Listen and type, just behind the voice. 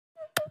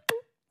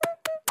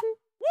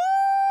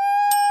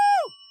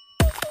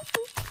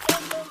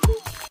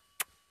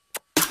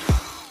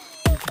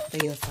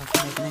hear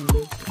yourself making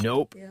any.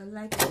 Nope. Feel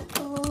like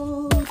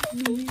old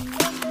me.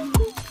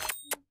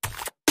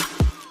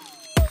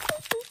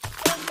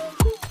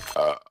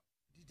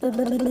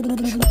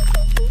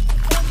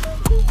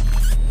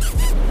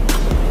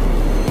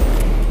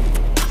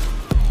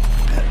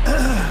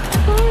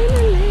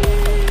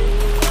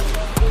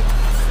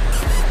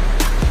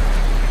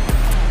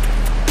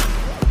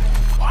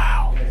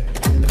 Wow.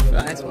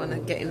 Guys want to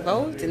get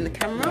involved in the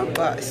camera,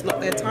 but it's not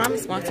their time,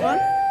 it's my time.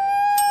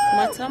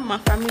 My time, my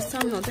family's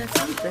time, not their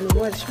time. I don't know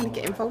why they're trying to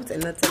get involved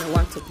in. I don't know why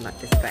I'm talking like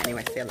this, but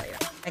anyway, see you later.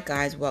 Hi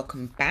guys,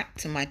 welcome back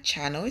to my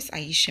channel. It's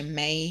Aisha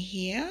May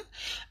here.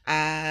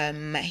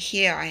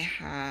 Here I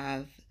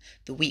have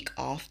the week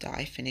after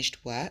I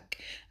finished work,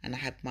 and I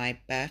had my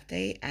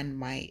birthday and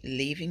my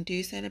leaving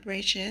do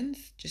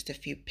celebrations. Just a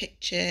few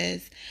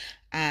pictures,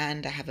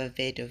 and I have a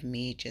vid of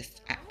me just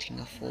acting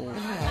a fool.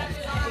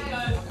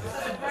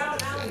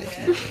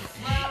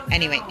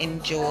 Anyway,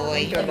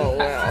 enjoy. You're not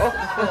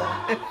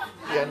well.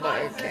 You're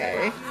not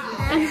okay.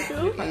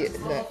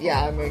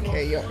 Yeah, I'm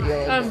okay.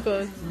 I'm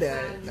good. No.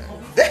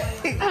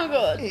 I'm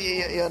good.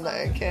 You're not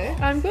okay.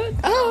 I'm good.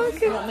 Oh,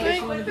 okay.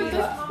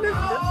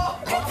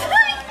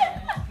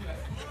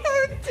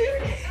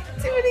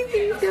 Too many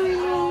things going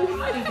on.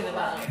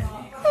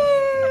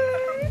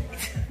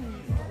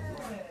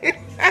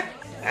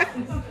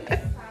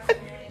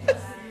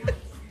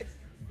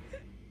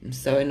 I'm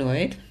so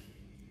annoyed.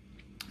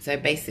 So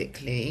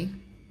basically,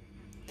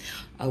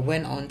 I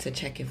went on to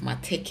check if my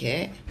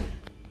ticket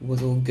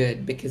was all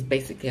good, because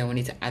basically I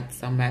wanted to add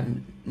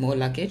some more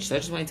luggage. So I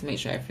just wanted to make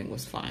sure everything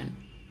was fine.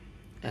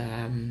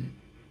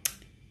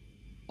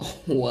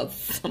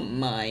 Was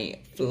my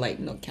flight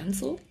not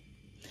cancelled?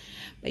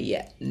 But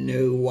yeah,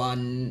 no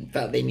one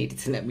felt they needed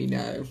to let me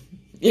know.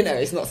 You know,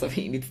 it's not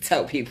something you need to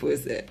tell people,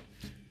 is it?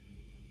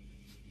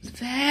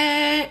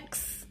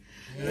 Vex.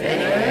 Yeah.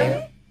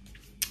 Anyway,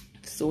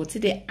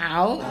 sorted it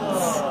out.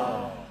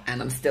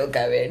 And I'm still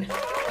going.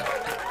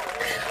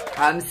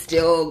 I'm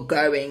still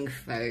going,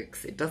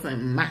 folks. It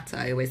doesn't matter.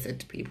 I always said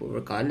to people,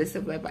 regardless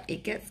of whether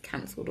it gets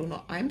cancelled or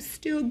not, I'm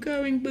still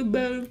going,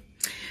 boo-boo.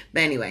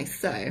 But anyway,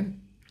 so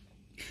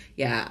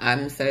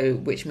yeah, so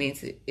which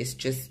means it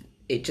just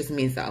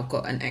means that I've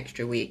got an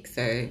extra week.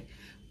 So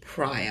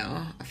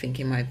prior, I think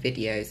in my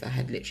videos I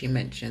had literally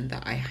mentioned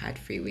that I had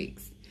 3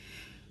 weeks.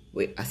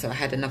 So I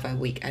had another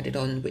week added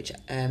on, which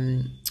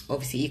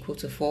obviously equal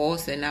to 4.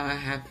 So now I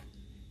have,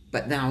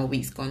 but now a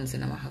week's gone, so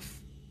now I have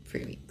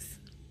 3 weeks,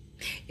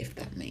 if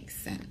that makes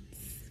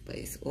sense. But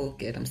it's all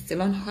good. I'm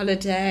still on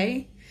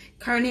holiday,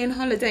 currently on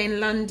holiday in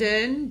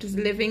London, just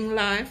living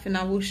life, and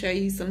I will show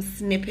you some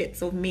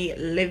snippets of me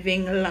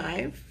living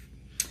life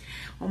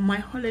on my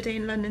holiday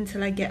in London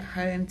till I get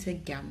home to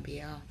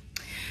Gambia.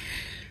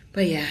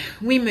 But yeah,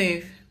 we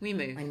move.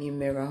 My new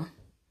mirror,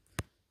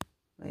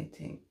 I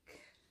think.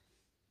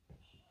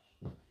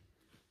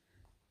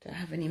 Don't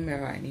have any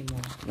mirror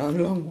anymore. No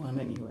long one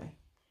anyway.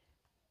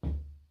 I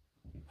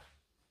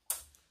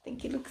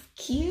think it looks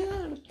cute.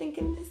 I'm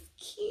thinking it's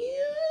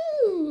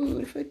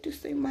cute. If I do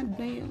say my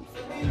nails.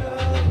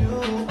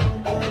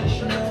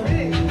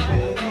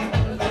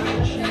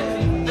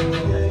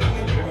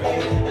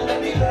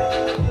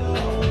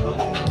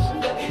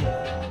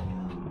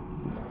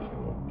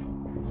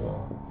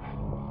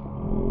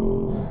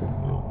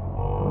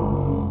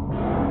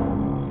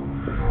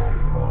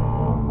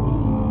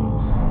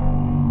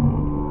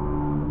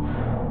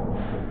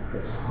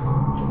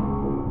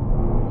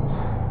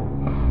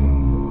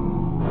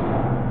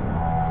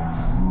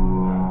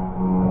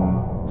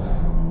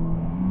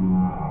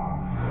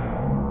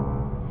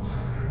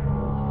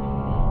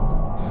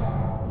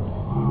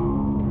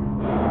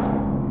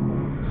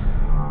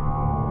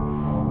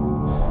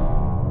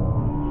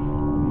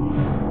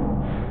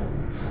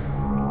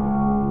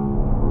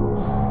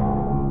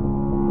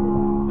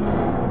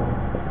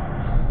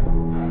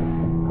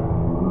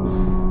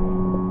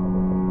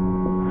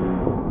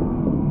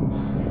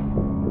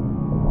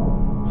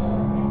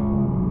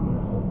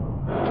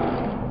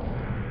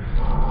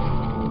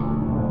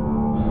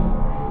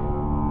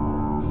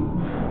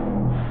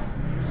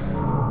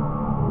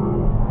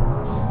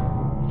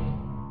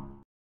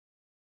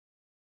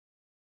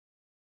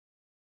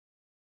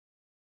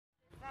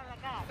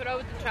 Throw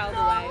the child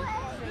away.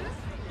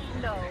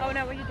 No. Oh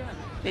no, what are you doing?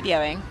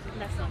 Videoing.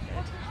 That's not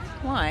good.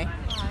 Why?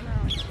 Oh,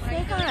 no.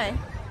 Say hi.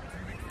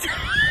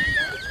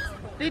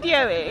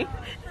 Videoing.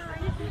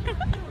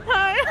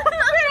 Hi.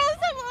 We're all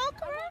so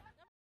awkward.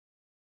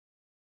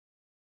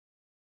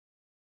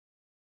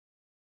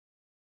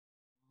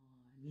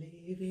 I'm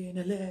living a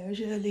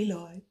leisurely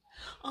life.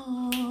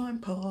 I'm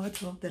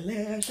part of the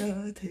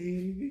leisure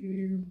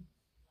team.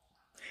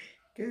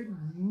 Good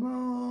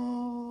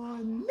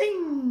morning.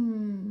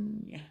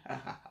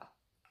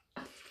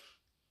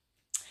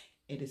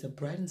 It is a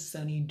bright and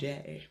sunny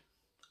day.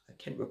 I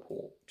can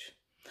report.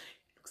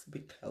 It looks a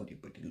bit cloudy,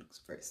 but it looks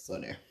very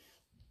sunny.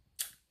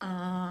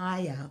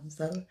 I am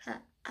so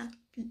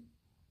happy.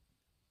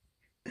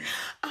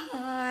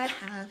 I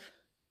have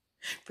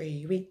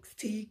 3 weeks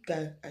to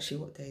go. Actually,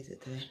 what day is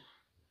it today?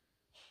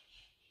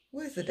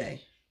 What is the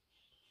day?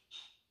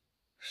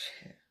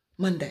 Shit.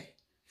 Monday.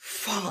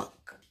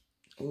 Fuck.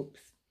 Oops.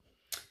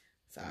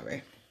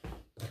 Sorry.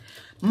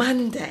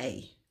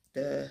 Monday,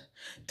 the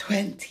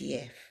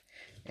 20th.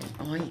 And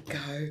I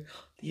go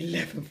the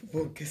 11th of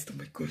August. Oh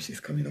my gosh, it's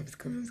coming up, it's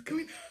coming up, it's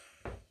coming up.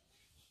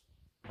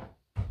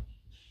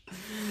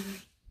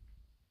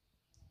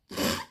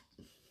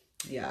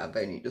 Yeah, I've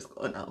only just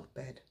gotten out of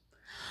bed.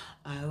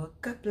 I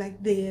woke up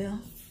like this.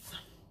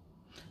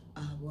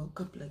 I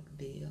woke up like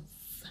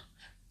this.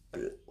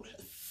 Good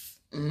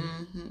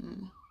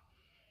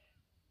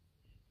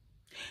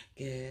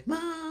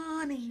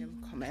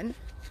morning. Comment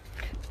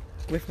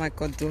with my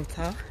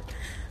goddaughter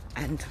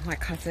and my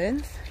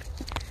cousins.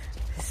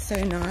 It's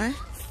so nice.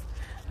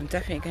 I'm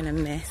definitely gonna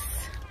miss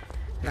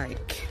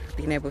like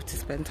being able to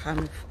spend time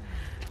with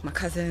my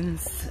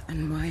cousins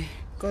and my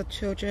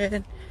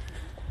godchildren.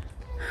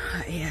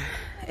 Yeah,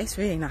 it's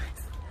really nice.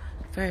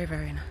 Very,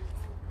 very nice.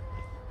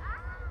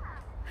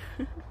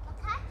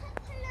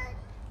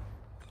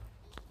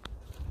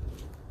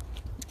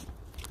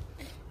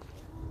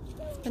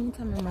 Spend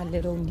time with my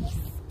little niece.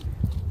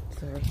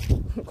 Sorry.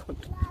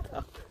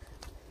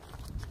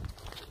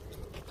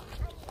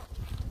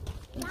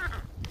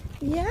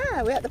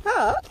 Yeah, we're at the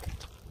park.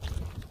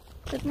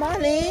 Good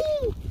morning.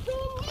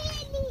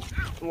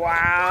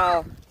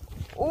 Wow.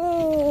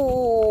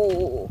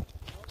 Ooh.